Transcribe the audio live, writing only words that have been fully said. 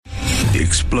The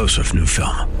explosive new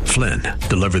film, Flynn,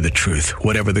 deliver the truth,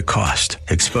 whatever the cost,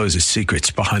 exposes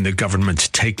secrets behind the government's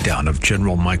takedown of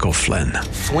General Michael Flynn.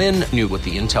 Flynn knew what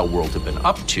the intel world had been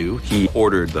up to. He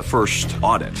ordered the first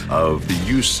audit of the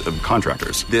use of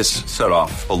contractors. This set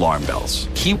off alarm bells.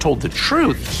 He told the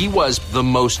truth. He was the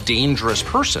most dangerous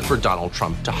person for Donald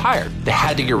Trump to hire. They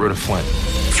had to get rid of Flynn.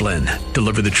 Flynn,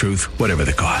 deliver the truth, whatever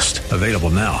the cost. Available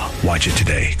now. Watch it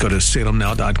today. Go to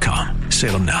salemnow.com.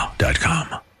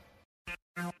 salemnow.com.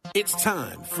 It's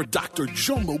time for Dr.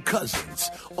 Jomo Cousins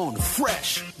on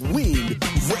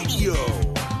FreshWind Radio.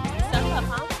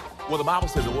 Well, the Bible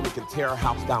says a woman can tear her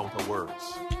house down with her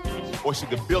words, or she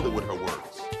can build it with her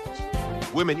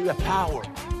words. Women, you have power.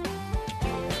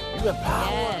 You have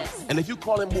power. Yes. And if you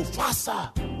call him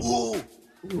Mufasa,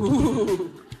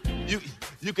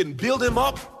 you can build him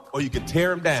up, or you can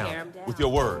tear him down with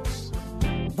your words.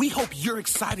 We hope you're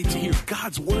excited to hear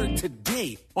God's word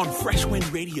today on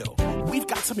FreshWind Radio. We've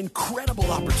got some incredible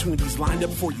opportunities lined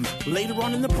up for you later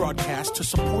on in the broadcast to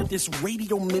support this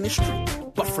radio ministry.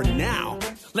 But for now,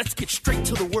 let's get straight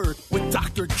to the word with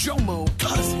Dr. Jomo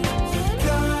Cousins.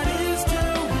 God is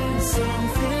doing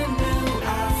something new.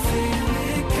 I feel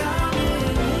it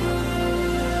coming.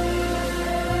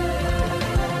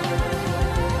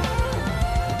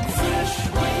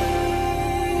 FreshWind.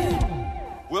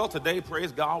 Well, today,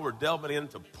 praise God, we're delving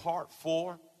into part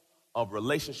 4 of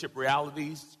relationship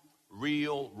realities,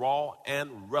 real, raw,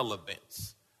 and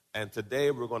relevance. And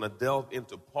today we're going to delve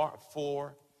into part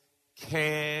 4,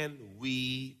 can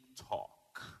we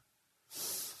talk?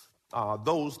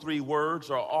 Those 3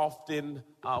 words are often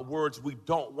words we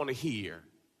don't want to hear.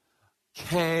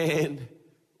 Can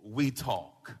we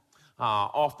talk?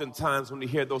 Oftentimes when you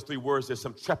hear those 3 words, there's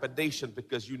some trepidation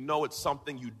because you know it's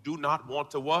something you do not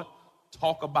want to what?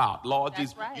 Talk about. Lord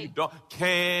Jesus, right. You don't.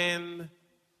 Can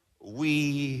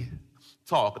we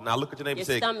talk? Now look at your neighbor and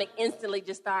say, your stomach instantly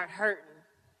just start hurting.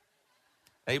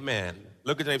 Amen.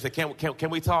 Look at your neighbor and say, can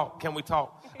we talk? Can we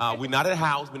talk? We're not at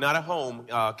house. We're not at home.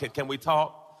 Can we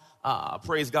talk?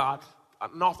 Praise God.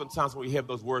 And oftentimes when we hear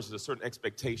those words, there's a certain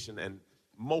expectation, and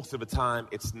most of the time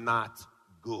it's not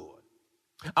good.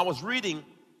 I was reading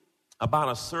about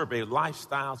a survey,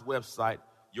 Lifestyles website,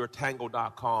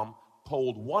 yourtango.com,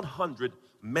 polled 100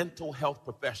 mental health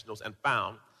professionals and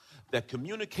found that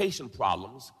communication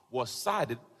problems was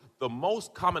cited the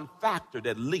most common factor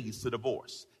that leads to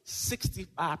divorce.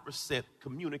 65%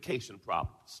 communication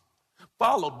problems,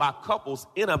 followed by couples'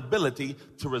 inability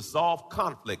to resolve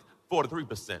conflict,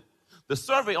 43%. The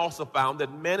survey also found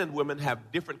that men and women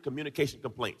have different communication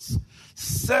complaints.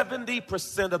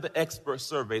 70% of the experts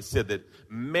surveyed said that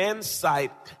men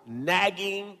cite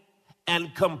nagging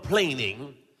and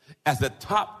complaining as the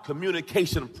top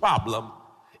communication problem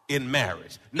in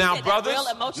marriage. Now, brothers, real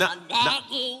emotional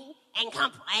nagging and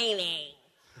complaining.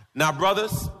 Now,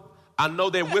 brothers, I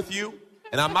know they're with you,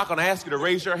 and I'm not going to ask you to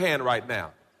raise your hand right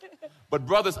now. But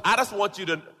brothers, I just want you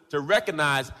to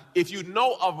recognize if you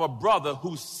know of a brother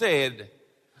who said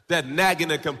that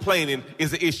nagging and complaining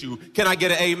is an issue. Can I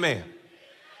get an amen?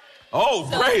 Oh,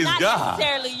 so praise God. It's not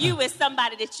necessarily you, it's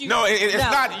somebody that you know. No, it's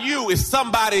not you. It's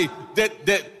somebody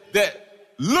that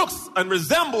looks and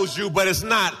resembles you, but it's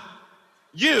not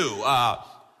you.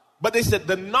 But they said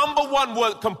the number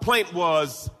one complaint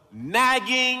was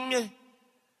nagging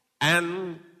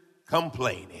and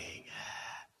complaining.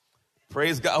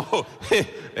 Praise God. Oh,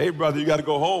 hey, brother, you got to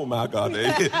go home now, God.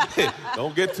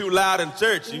 Don't get too loud in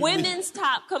church. Women's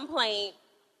top complaint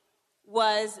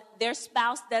was their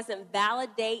spouse doesn't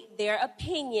validate their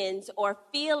opinions or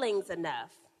feelings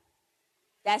enough.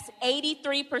 That's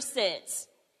 83%.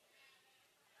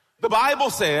 The Bible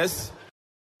says,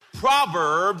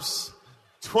 Proverbs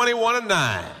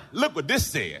 21:9. Look what this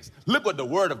says. Look what the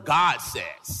Word of God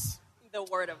says. The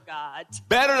Word of God.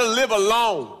 Better to live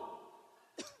alone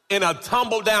in a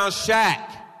tumble-down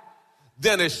shack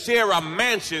than to share a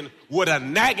mansion with a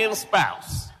nagging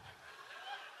spouse.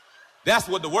 That's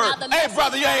what the Word. Hey,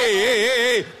 brother,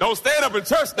 hey. Don't stand up in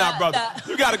church now, brother.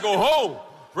 You got to go home.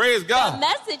 Praise God. The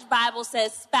Message Bible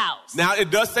says spouse. Now,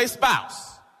 it does say spouse.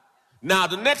 Now,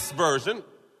 the next version,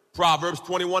 Proverbs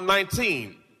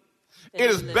 21:19. It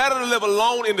is better to live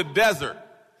alone in the desert.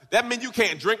 That means you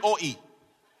can't drink or eat.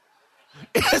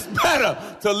 It's better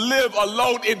to live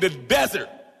alone in the desert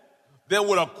than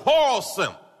with a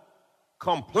quarrelsome,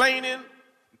 complaining.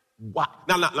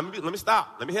 Now, let me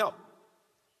stop. Let me help.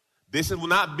 This will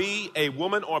not be a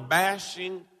woman or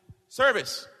bashing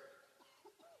service.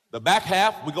 The back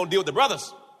half, we're going to deal with the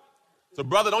brothers. So,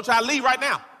 brother, don't try to leave right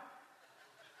now.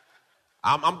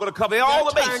 I'm going to cover all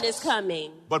the bases. Your turn is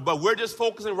coming. But we're just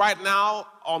focusing right now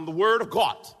on the Word of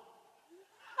God.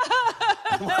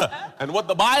 And what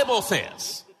the Bible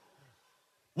says.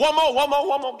 One more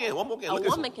again. A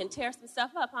woman can tear some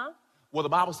stuff up, huh? Well, the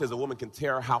Bible says a woman can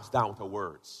tear her house down with her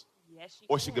words. Yes, she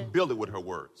or can. she can build it with her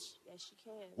words. Yes, she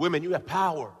can. Women, you have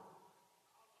power.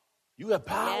 You have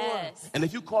power. Yes. And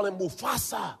if you call him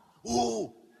Mufasa,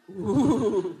 you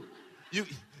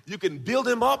can build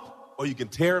him up or you can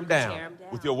tear him down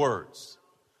with your words.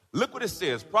 Look what it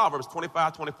says, Proverbs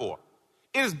 25:24.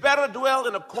 It is better to dwell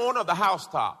in a corner of the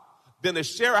housetop than to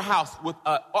share a house with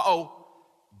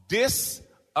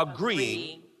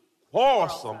disagreeing,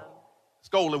 quarrelsome,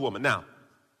 scolding woman. Now,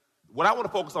 what I want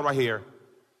to focus on right here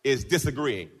is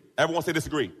disagreeing. Everyone say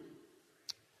disagree.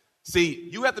 See,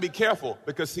 you have to be careful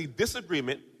because, see,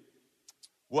 disagreement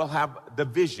will have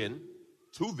division,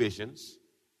 two visions,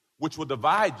 which will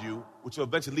divide you, which will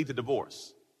eventually lead to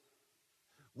divorce.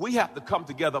 We have to come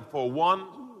together for one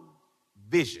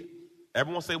vision.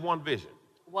 Everyone say one vision.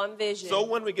 One vision. So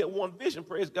when we get one vision,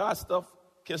 praise God, stuff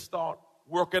can start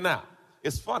working out.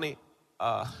 It's funny.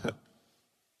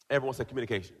 Everyone say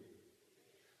communication.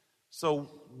 So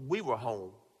we were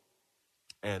home,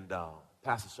 and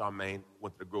Pastor Charmaine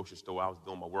went to the grocery store. I was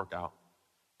doing my workout,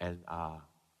 and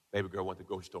baby girl went to the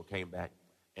grocery store, came back,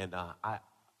 and I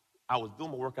was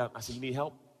doing my workout. I said, "You need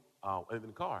help?" In the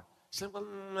car. She said, "Well,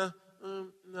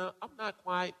 no, I'm not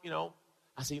quite, I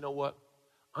said, "You know what?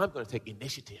 I'm going to take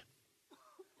initiative."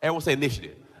 Everyone say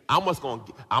initiative. I'm not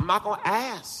going to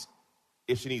ask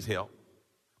if she needs help,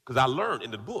 because I learned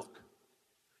in the book,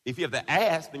 if you have to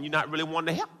ask, then you're not really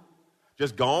wanting to help.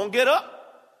 Just go on, get up.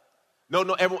 No,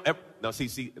 everyone,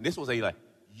 see, this was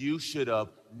you should have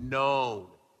known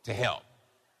to help.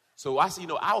 So I said,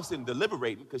 I was sitting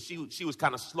deliberating because she was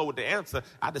kind of slow with the answer.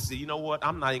 I just said, you know what,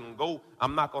 I'm not even going to go.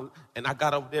 I'm not going to. And I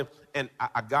got over there, and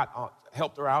I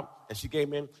helped her out, and she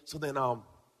came in. So then I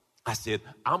said,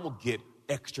 I'm going to get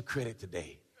extra credit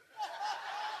today.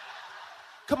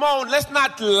 Come on, let's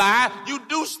not lie. You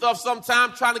do stuff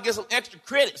sometimes trying to get some extra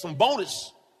credit, some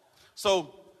bonus.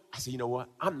 So I said, you know what?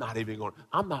 I'm not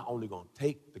only going to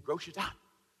take the groceries out.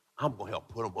 I'm going to help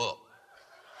put them up.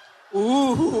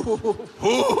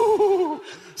 Ooh.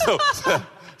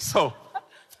 So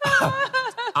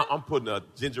I'm putting a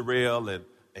ginger ale and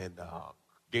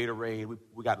Gatorade.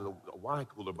 We got a wine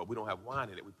cooler, but we don't have wine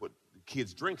in it. We put the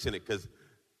kids' drinks in it because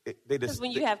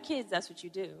when you have kids, that's what you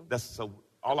do. That's so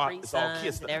it's all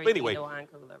kids stuff. But anyway,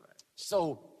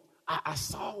 so I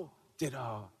saw that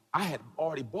I had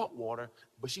already bought water,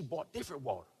 but she bought different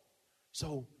water.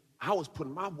 So I was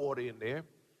putting my water in there,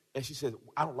 and she said,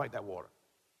 "I don't like that water."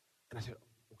 And I said,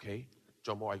 "Okay,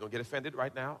 Jomo, are you going to get offended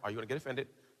right now? Are you going to get offended?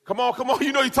 Come on.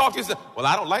 You talk to yourself." "Well,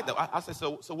 I don't like that." I said,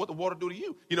 so what the water do to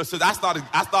you? So I started.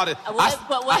 What did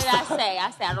I say?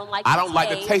 I said, I don't like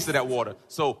the taste of that water.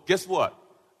 So guess what?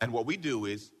 And what we do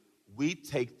is we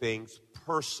take things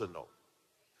personal.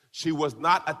 She was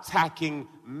not attacking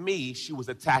me. She was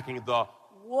attacking the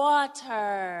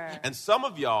water. And some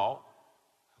of y'all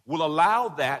will allow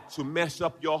that to mess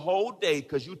up your whole day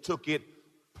because you took it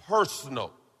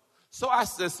personal. So I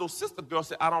said, sister girl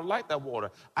said, "I don't like that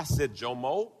water." I said,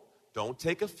 "Jomo, don't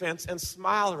take offense and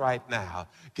smile right now.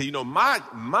 Because,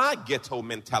 my ghetto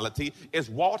mentality is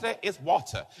water is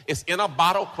water. It's in a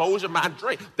bottle, close your mind,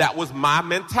 drink." That was my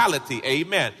mentality.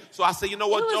 Amen. So I said, you know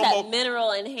what, Jomo? Jomo? That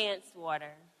mineral enhanced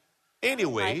water.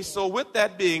 Anyway, so with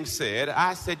that being said,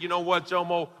 I said, you know what,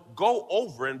 Jomo? Go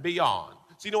over and beyond.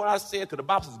 So you know what I said? Because the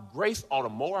Bible says grace ought to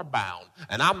more abound.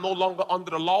 And I'm no longer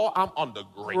under the law. I'm under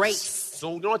grace.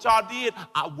 So you know what y'all did?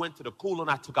 I went to the cooler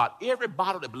and I took out every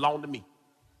bottle that belonged to me.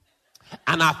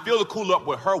 And I filled the cooler up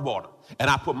with her water. And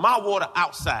I put my water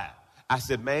outside. I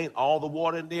said, "Man, all the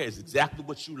water in there is exactly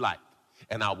what you like."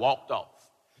 And I walked off.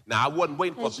 Now, I wasn't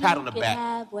waiting for a pat on the back.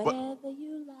 Have whatever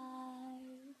you like.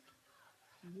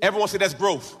 Everyone say that's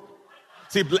growth.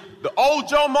 See, the old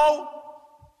Jomo,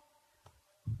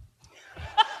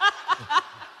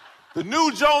 the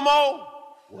new Jomo,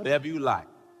 whatever you like.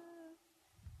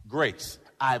 Grace.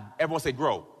 Everyone say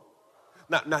grow.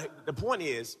 Now, the point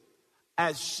is,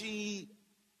 as she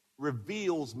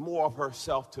reveals more of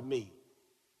herself to me,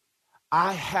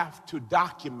 I have to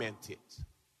document it.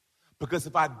 Because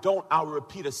if I don't, I'll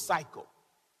repeat a cycle.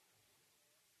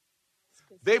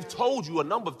 They've told you a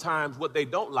number of times what they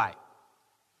don't like,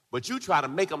 but you try to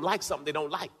make them like something they don't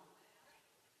like.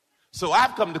 So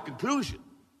I've come to the conclusion,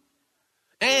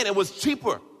 and it was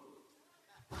cheaper.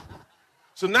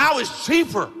 So now it's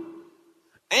cheaper,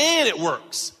 and it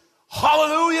works.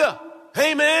 Hallelujah.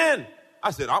 Amen.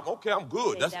 I said, I'm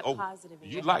good. That's positive.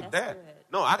 You like that? Good.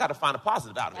 No, I got to find a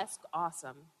positive out of it. That's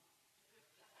awesome.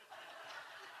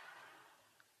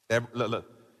 Look,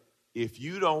 if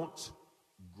you don't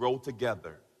grow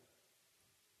together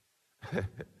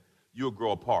you'll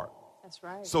grow apart. That's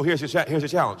right. So here's your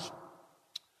challenge.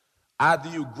 Either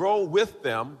you grow with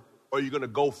them or you're going to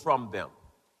go from them.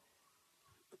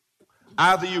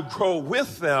 Either you grow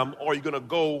with them or you're going to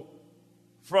go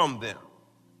from them.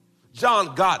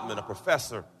 John Gottman, a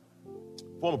professor,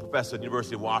 former professor at the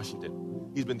University of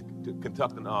Washington, he's been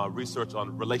conducting research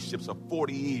on relationships for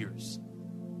 40 years.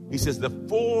 He says the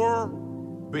 4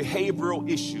 behavioral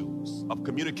issues of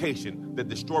communication that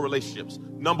destroy relationships.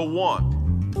 Number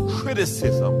 1,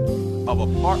 criticism of a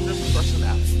partner's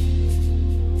personality.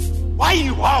 Why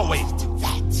you always do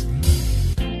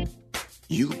that?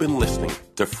 You've been listening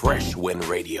to FreshWind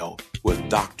Radio with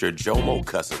Dr. Jomo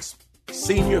Cousins,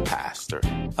 Senior Pastor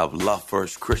of Love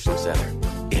First Christian Center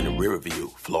in Riverview,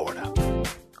 Florida.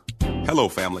 Hello,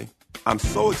 family. I'm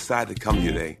so excited to come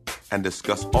here today and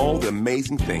discuss all the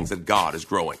amazing things that God is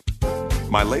growing.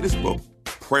 My latest book,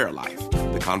 Prayer Life,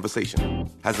 The Conversation,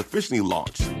 has officially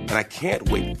launched, and I can't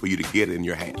wait for you to get it in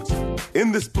your hands.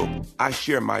 In this book, I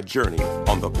share my journey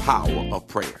on the power of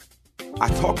prayer. I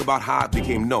talk about how I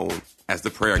became known as the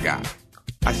prayer guy.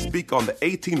 I speak on the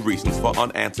 18 reasons for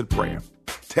unanswered prayer,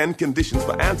 10 conditions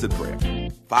for answered prayer,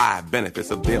 5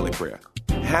 benefits of daily prayer,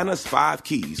 Hannah's 5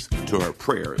 keys to her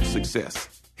prayer success,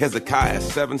 Hezekiah's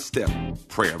 7-step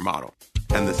prayer model,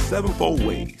 and the 7-fold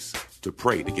ways to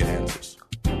pray to get answers.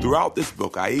 Throughout this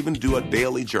book, I even do a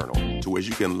daily journal to where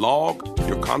you can log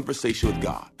your conversation with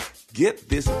God. Get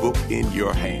this book in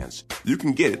your hands. You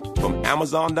can get it from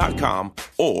Amazon.com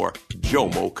or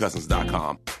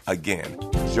JomoCousins.com. Again,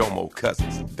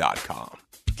 JomoCousins.com.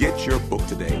 Get your book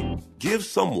today. Give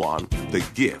someone the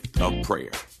gift of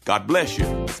prayer. God bless you.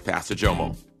 It's Pastor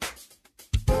Jomo.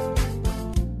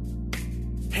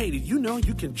 Hey, did you know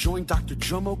you can join Dr.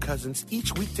 Jomo Cousins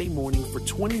each weekday morning for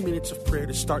 20 minutes of prayer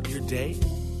to start your day?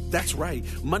 That's right.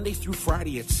 Monday through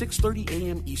Friday at 6:30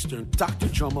 a.m. Eastern, Dr.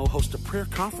 Jomo hosts a prayer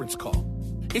conference call.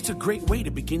 It's a great way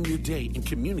to begin your day in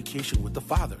communication with the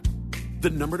Father. The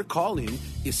number to call in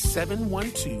is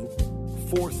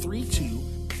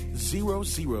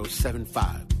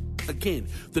 712-432-0075. Again,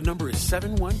 the number is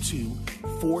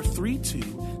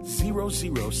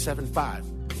 712-432-0075.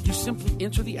 You simply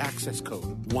enter the access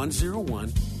code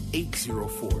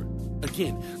 101804.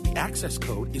 Again, the access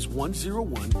code is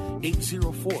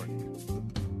 101804.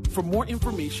 For more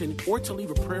information or to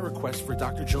leave a prayer request for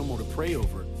Dr. Jomo to pray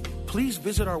over, please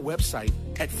visit our website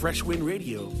at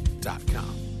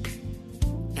freshwindradio.com.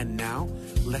 And now,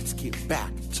 let's get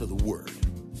back to the Word.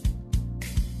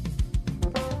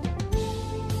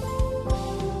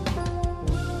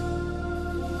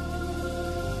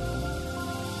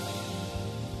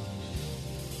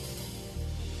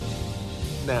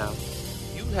 Now,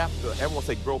 you have to, everyone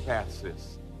say, grow past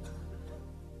this.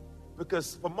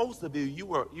 Because for most of you,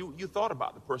 you thought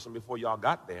about the person before y'all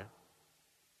got there.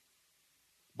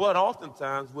 But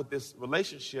oftentimes with this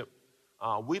relationship,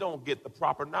 we don't get the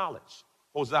proper knowledge.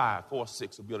 Hosea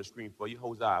 4:6 will be on the screen for you.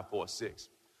 Hosea 4:6.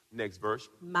 Next verse.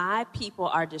 My people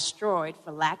are destroyed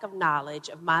for lack of knowledge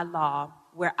of my law,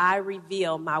 where I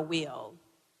reveal my will.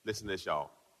 Listen to this,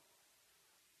 y'all.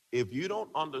 If you don't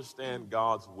understand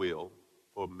God's will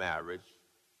for marriage,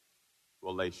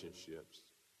 relationships,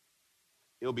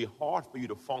 it'll be hard for you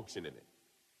to function in it.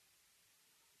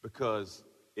 Because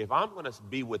if I'm going to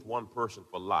be with one person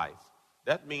for life,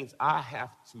 that means I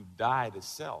have to die to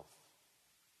self.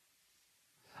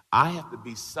 I have to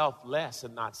be selfless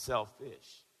and not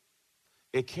selfish.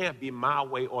 It can't be my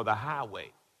way or the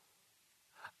highway.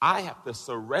 I have to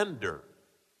surrender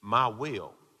my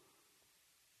will.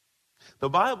 The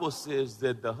Bible says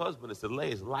that the husband is to lay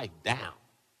his life down.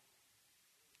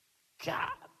 God.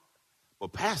 Well,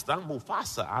 Pastor, I'm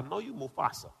Mufasa. I know you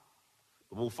Mufasa.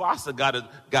 But Mufasa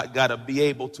gotta be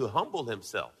able to humble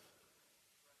himself.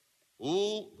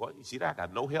 Ooh, boy, you see that? I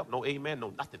got no help, no amen, no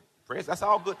nothing. Praise, that's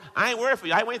all good. I ain't worried for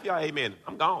you. I ain't waiting for y'all amen.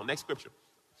 I'm gone. Next scripture.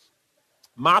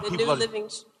 The New Living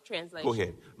Translation. Go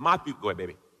ahead. Go ahead,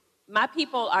 baby. My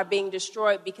people are being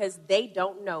destroyed because they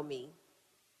don't know me.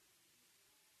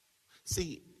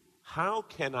 See, how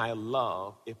can I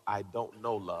love if I don't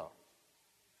know love?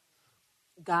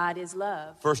 God is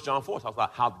love. 1 John 4 talks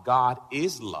about how God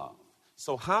is love.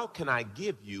 So how can I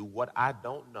give you what I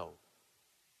don't know?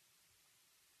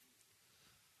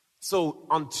 So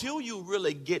until you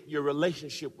really get your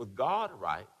relationship with God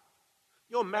right,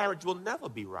 your marriage will never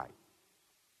be right.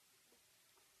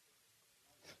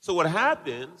 So what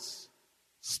happens,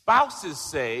 spouses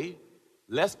say,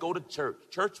 let's go to church.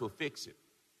 Church will fix it.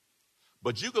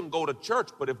 But you can go to church,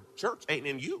 but if church ain't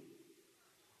in you.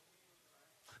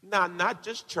 Now, not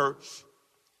just church,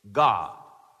 God.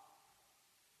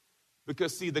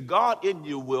 Because, see, the God in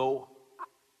you will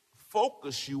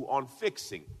focus you on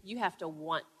fixing. You have to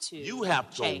want to You have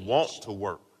change. to want to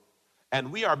work.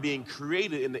 And we are being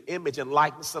created in the image and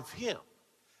likeness of him.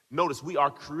 Notice we are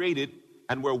created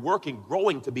and we're working,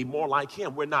 growing to be more like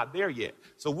him. We're not there yet.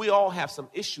 So we all have some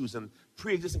issues and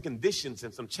pre-existing conditions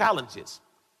and some challenges.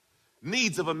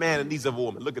 Needs of a man and needs of a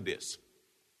woman. Look at this.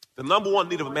 The number one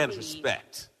need of a man is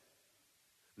respect.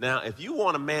 Now, if you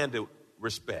want a man to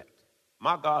respect,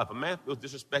 my God, if a man feels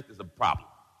disrespect, is a problem.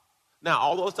 Now,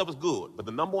 all those stuff is good, but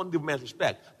the number one need of a man is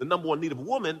respect. The number one need of a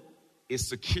woman is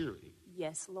security.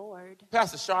 Yes, Lord.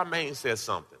 Pastor Charmaine said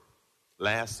something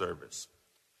last service,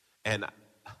 and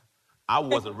I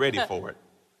wasn't ready for it.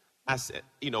 I said,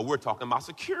 we're talking about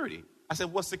security. I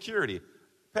said, what's security?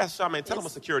 Pastor Charmaine, tell them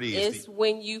what security is. It's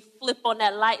when you flip on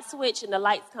that light switch and the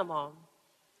lights come on.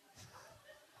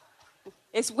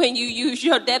 It's when you use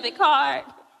your debit card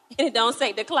and it don't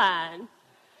say decline.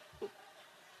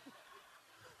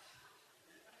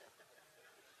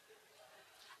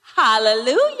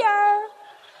 Hallelujah.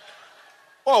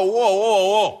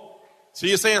 Whoa. So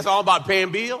you're saying it's all about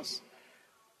paying bills?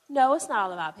 No, it's not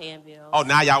all about paying bills. Oh,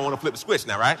 now y'all want to flip the switch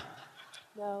now, right?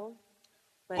 No.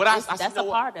 But that's a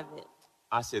part of it.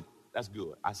 I said, that's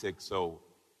good. I said, so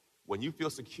when you feel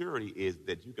security is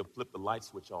that you can flip the light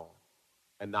switch on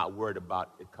and not worried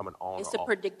about it coming on it's or off.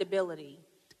 It's a predictability.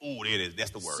 Oh, it is.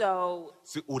 That's the word. So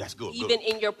that's good. Even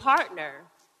in your partner,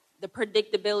 the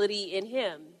predictability in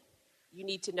him, you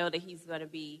need to know that he's going to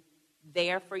be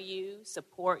there for you,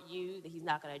 support you, that he's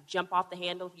not going to jump off the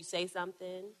handle if you say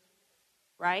something,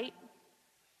 right?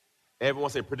 Everyone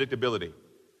say predictability.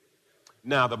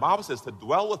 Now, the Bible says to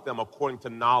dwell with them according to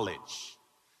knowledge.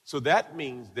 So that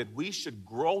means that we should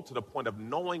grow to the point of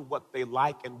knowing what they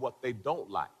like and what they don't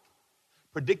like.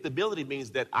 Predictability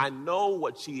means that I know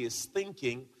what she is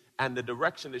thinking and the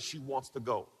direction that she wants to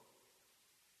go.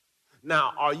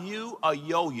 Now, are you a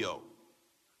yo-yo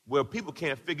where people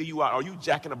can't figure you out? Are you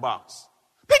Jack in the Box?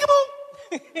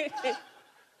 Peekaboo!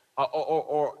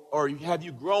 or have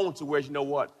you grown to where you know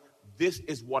what? This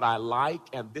is what I like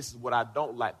and this is what I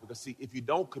don't like. Because, see, if you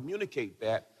don't communicate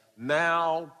that,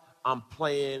 now I'm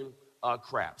playing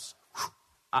craps.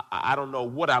 I don't know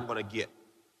what I'm going to get.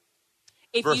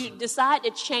 If you decide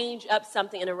to change up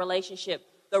something in a relationship,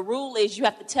 the rule is you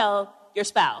have to tell your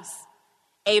spouse.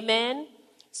 Amen?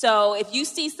 So if you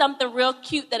see something real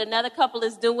cute that another couple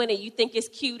is doing and you think it's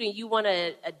cute and you want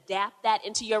to adapt that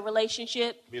into your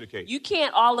relationship, communicate. You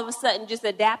can't all of a sudden just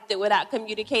adapt it without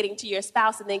communicating to your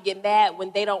spouse and then get mad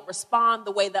when they don't respond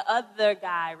the way the other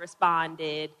guy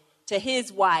responded to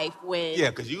his wife when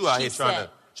because you out here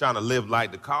trying to live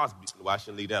like the Cosby. Well, I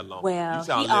shouldn't leave that alone. Well,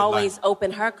 he always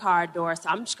opened her car door, so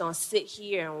I'm just going to sit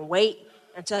here and wait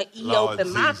until he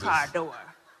opened my car door.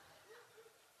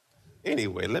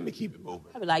 Anyway, let me keep it moving.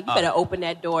 I'd be like, you better open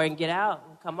that door and get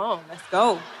out. Come on, let's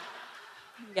go.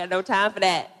 You got no time for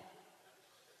that.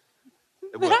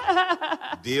 Well,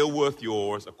 deal with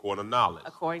yours according to knowledge.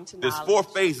 According to knowledge. There's 4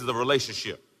 phases of a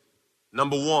relationship.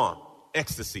 Number 1,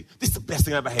 ecstasy. This is the best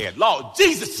thing I ever had. Lord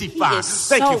Jesus, she fine.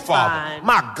 Thank you, Father. Fine.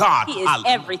 My God. He is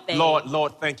everything.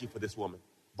 Lord, thank you for this woman.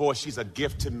 Boy, she's a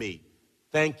gift to me.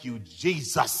 Thank you,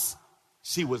 Jesus.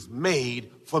 She was made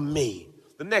for me.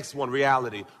 The next one,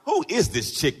 reality. Who is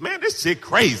this chick? Man, this chick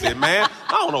crazy, man.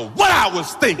 I don't know what I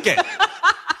was thinking.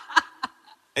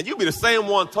 And you be the same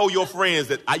one told your friends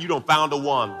that you done found the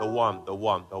one. And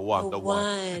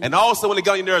all of a sudden when they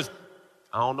got on your nerves,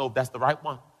 I don't know if that's the right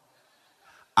one.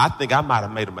 I think I might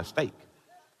have made a mistake.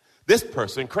 This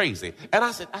person crazy. And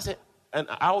I said, and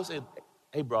I always say,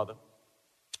 hey, brother,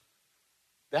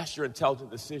 that's your intelligent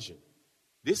decision.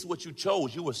 This is what you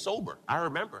chose. You were sober. I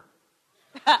remember.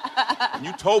 And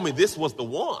you told me this was the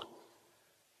one.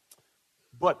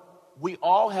 But we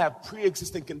all have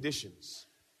pre-existing conditions.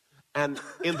 And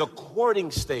in the courting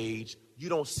stage, you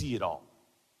don't see it all.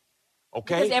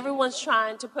 Okay? Because everyone's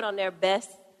trying to put their best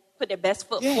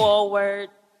foot forward.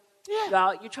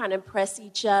 Yeah. You're trying to impress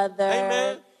each other.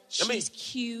 Amen. She's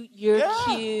cute. You're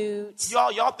cute.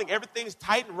 Y'all think everything's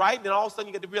tight and right, and then all of a sudden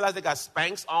you get to realize they got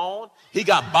Spanx on. He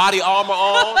got body armor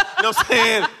on. You know what I'm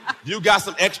saying? You got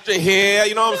some extra hair.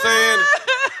 You know what I'm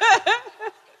saying?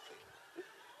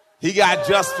 He got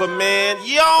just for men.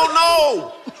 You don't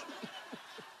know.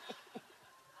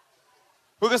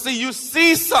 Because see, you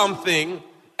see something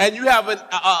and you have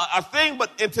a thing,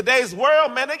 but in today's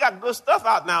world, man, they got good stuff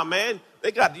out now, man.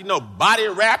 They got, body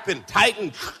wrap and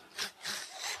tighten.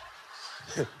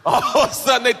 All of a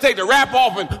sudden they take the wrap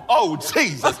off and, oh,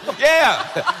 Jesus.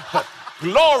 Yeah.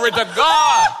 Glory to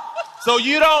God. So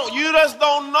you just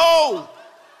don't know.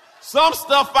 Some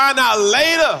stuff find out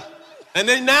later. And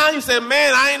then now you say,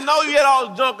 man, I didn't know you had all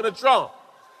the junk in the trunk.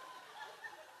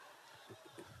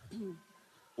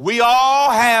 We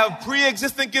all have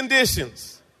pre-existing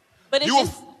conditions. But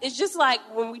it's just like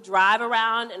when we drive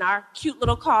around in our cute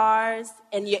little cars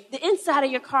and the inside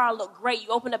of your car look great. You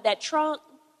open up that trunk.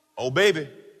 Oh, baby.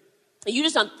 And you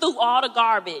just done threw all the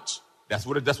garbage. That's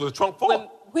what the trunk for.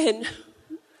 When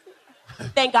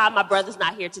thank God my brother's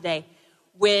not here today.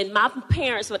 When my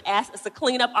parents would ask us to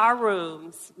clean up our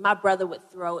rooms, my brother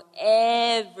would throw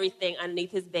everything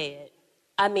underneath his bed.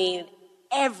 I mean,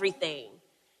 everything.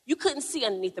 You couldn't see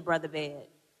underneath the brother bed.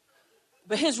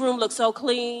 But his room looked so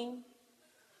clean.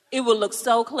 It would look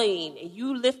so clean. And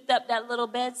you lift up that little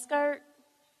bed skirt,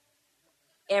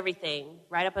 everything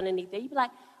right up underneath there. You'd be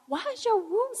like, why is your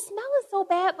room smelling so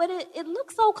bad, but it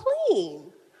looks so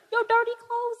clean? Your dirty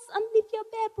clothes underneath your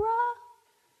bed, bruh.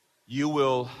 You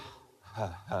will...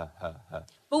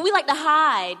 But we like to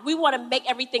hide. We want to make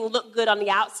everything look good on the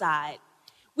outside.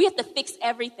 We have to fix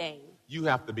everything. You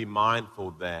have to be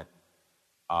mindful that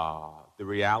the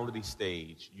reality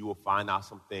stage, you will find out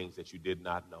some things that you did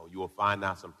not know. You will find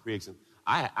out some pre-existing.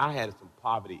 I had some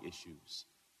poverty issues.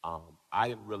 I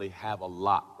didn't really have a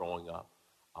lot growing up.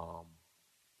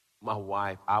 My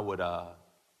wife, I would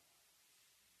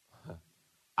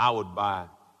buy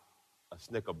a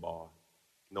Snicker bar.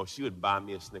 No, she would buy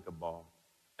me a Snicker bar,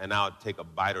 and I would take a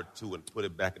bite or two and put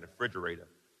it back in the refrigerator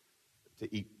to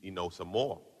eat, some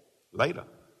more later.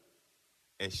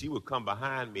 And she would come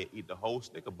behind me and eat the whole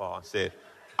Snicker bar and said,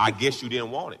 I guess you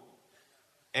didn't want it.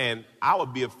 And I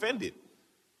would be offended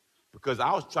because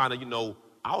I was trying to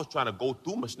go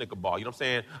through my Snicker bar. You know what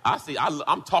I'm saying?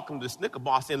 I'm talking to the Snicker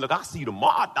bar saying, look, I see you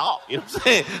tomorrow, dog. You know what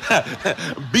I'm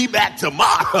saying? Be back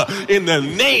tomorrow in the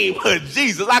name of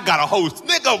Jesus. I got a whole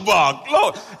Snicker bar.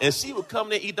 Lord. And she would come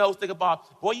there and eat the whole Snicker bar.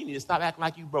 Boy, you need to stop acting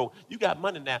like you broke. You got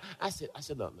money now. I said,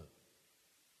 look.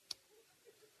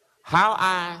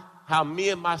 How me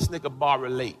and my Snicker bar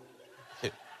relate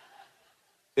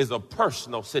is a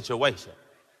personal situation.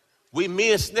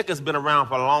 Me and Snickers been around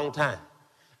for a long time.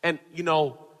 And,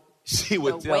 she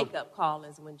would tell... The wake-up call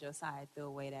is when Josiah threw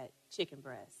away that chicken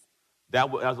breast. That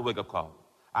was a wake-up call.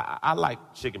 I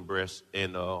like chicken breast,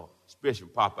 and especially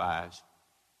Popeyes.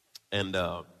 And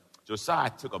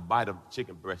Josiah took a bite of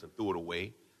chicken breast and threw it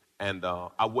away. And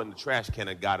I went in the trash can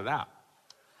and got it out.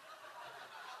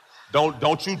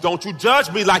 Don't you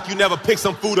judge me like you never picked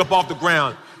some food up off the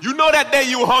ground. You know that day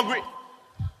you were hungry.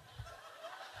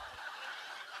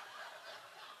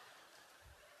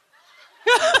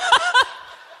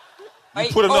 You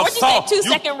put enough sauce.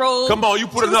 2-second rule. Come on, you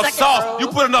put enough sauce. Rule. You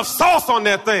put enough sauce on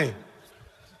that thing.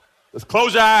 Just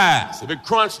close your eyes. If it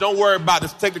crunch, don't worry about it.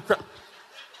 Just take the crunch.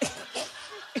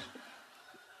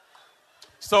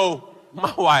 So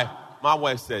my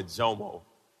wife said, Jomo,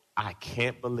 I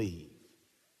can't believe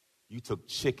you took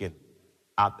chicken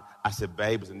out. I said,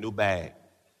 babe, it's a new bag.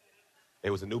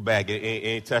 It was a new bag. It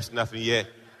ain't touched nothing yet.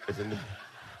 It's a new.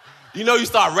 You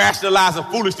start rationalizing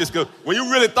foolishness because when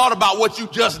you really thought about what you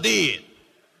just did,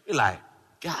 you're like,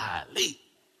 golly,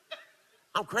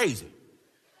 I'm crazy.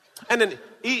 And then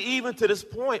even to this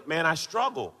point, man, I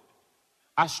struggle.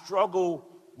 I struggle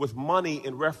with money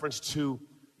in reference to,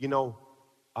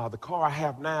 the car I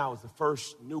have now is the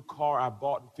first new car I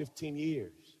bought in 15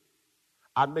 years.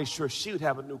 I'd make sure she would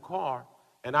have a new car,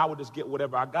 and I would just get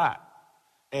whatever I got.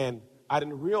 And I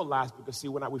didn't realize because, see,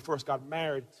 when we first got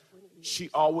married,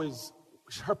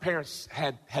 her parents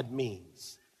had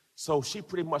means. So she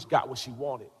pretty much got what she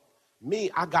wanted.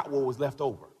 Me, I got what was left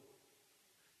over.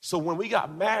 So when we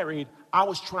got married, I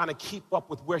was trying to keep up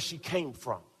with where she came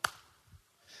from.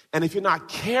 And if you're not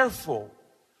careful,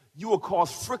 you will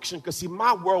cause friction because, see,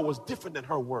 my world was different than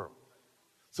her world.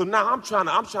 So now I'm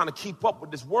trying to keep up with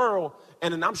this world,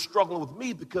 and then I'm struggling with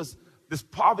me because this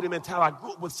poverty mentality I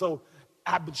grew up with. So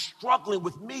I've been struggling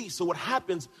with me. So what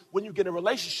happens when you get in a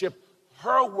relationship,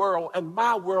 her world and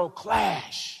my world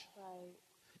clash. Right.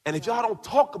 And if y'all don't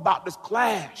talk about this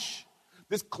clash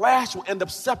will end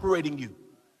up separating you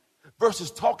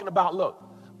versus talking about, look,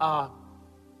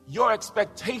 your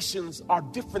expectations are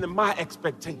different than my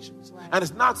expectations. Right. And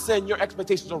it's not saying your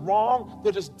expectations are wrong.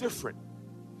 They're just different.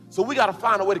 So we got to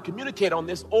find a way to communicate on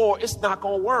this or it's not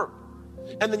going to work.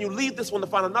 And then you leave this one to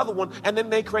find another one and then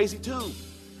they crazy too.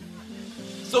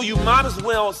 So you might as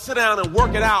well sit down and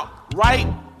work it out right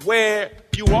where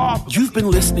you are. You've been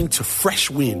listening to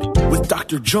Fresh Wind with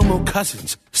Dr. Jomo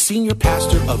Cousins, Senior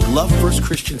Pastor of Love First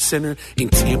Christian Center in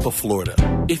Tampa, Florida.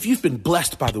 If you've been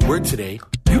blessed by the word today,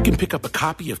 you can pick up a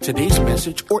copy of today's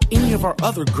message or any of our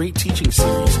other great teaching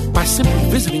series by simply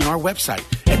visiting our website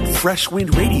at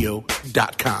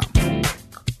freshwindradio.com.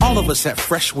 All of us at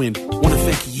Fresh Wind want to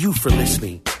thank you for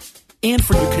listening and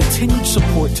for your continued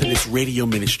support to this radio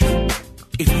ministry.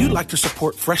 If you'd like to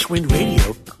support FreshWind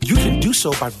Radio, you can do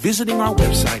so by visiting our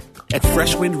website at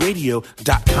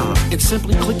freshwindradio.com and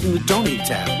simply clicking the Donate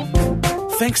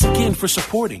tab. Thanks again for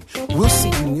supporting. We'll see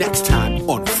you next time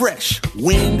on Fresh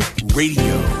Wind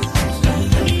Radio.